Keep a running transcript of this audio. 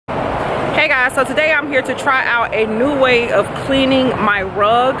Hey guys, so today I'm here to try out a new way of cleaning my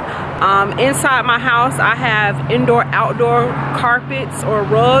rug. Inside my house I have indoor-outdoor carpets or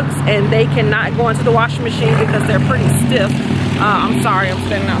rugs, and they cannot go into the washing machine because they're pretty stiff. I'm sorry, I'm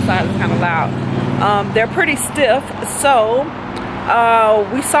standing outside, it's kind of loud. They're pretty stiff, so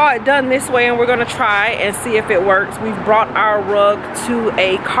we saw it done this way and we're gonna try and see if it works. We've brought our rug to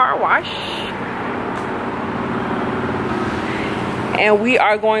a car wash, and we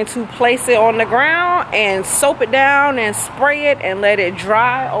are going to place it on the ground and soap it down and spray it and let it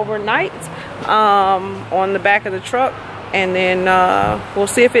dry overnight on the back of the truck, and then we'll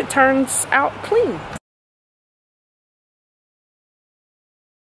see if it turns out clean.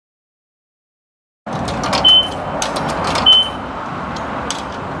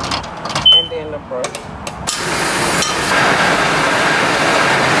 And then the brush.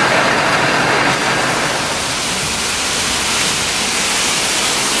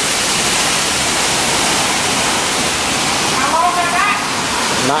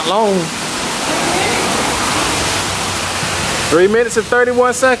 Not long. 3 minutes and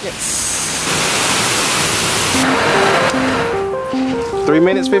 31 seconds. 3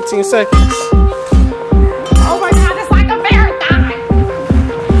 minutes, 15 seconds. Oh my God, it's like a marathon.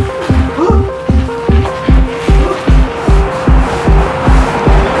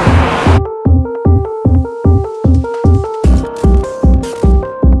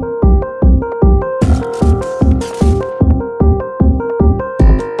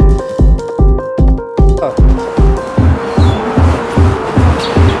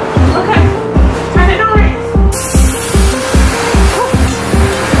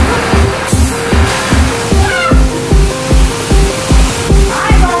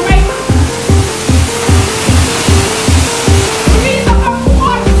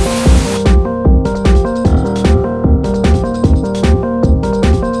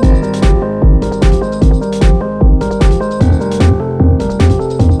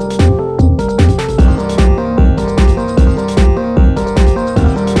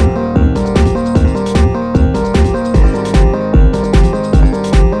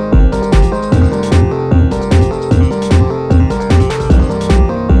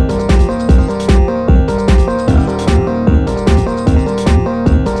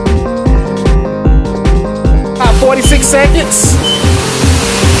 About 46 seconds.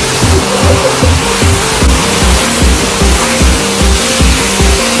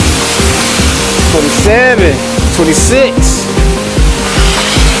 27, 26.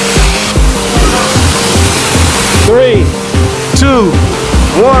 3, 2,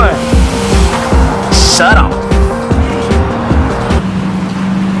 1. Shut up.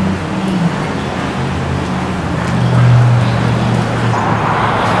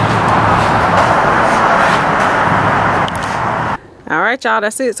 All right, y'all,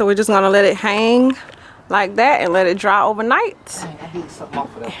 that's it. So we're just gonna let it hang like that and let it dry overnight. I need something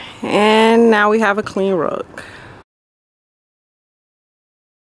off of that. And now we have a clean rug.